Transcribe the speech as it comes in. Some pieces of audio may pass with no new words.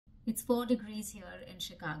It's 4 degrees here in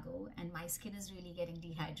Chicago and my skin is really getting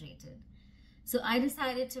dehydrated. So I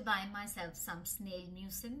decided to buy myself some Snail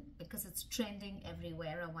Mucin because it's trending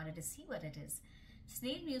everywhere. I wanted to see what it is.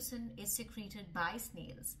 Snail Mucin is secreted by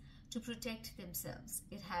snails to protect themselves.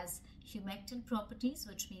 It has humectant properties,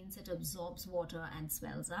 which means it absorbs water and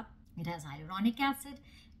swells up. It has hyaluronic acid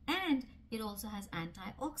and it also has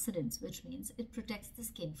antioxidants, which means it protects the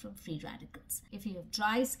skin from free radicals. If you have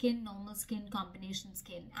dry skin, normal skin, combination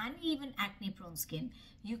skin, and even acne-prone skin,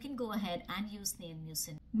 you can go ahead and use Snail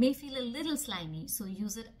Mucin. May feel a little slimy, so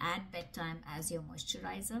use it at bedtime as your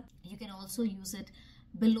moisturizer. You can also use it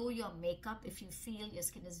below your makeup if you feel your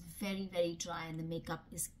skin is very, very dry and the makeup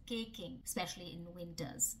is caking, especially in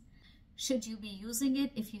winters. Should you be using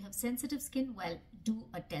it if you have sensitive skin? Well, do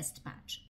a test patch.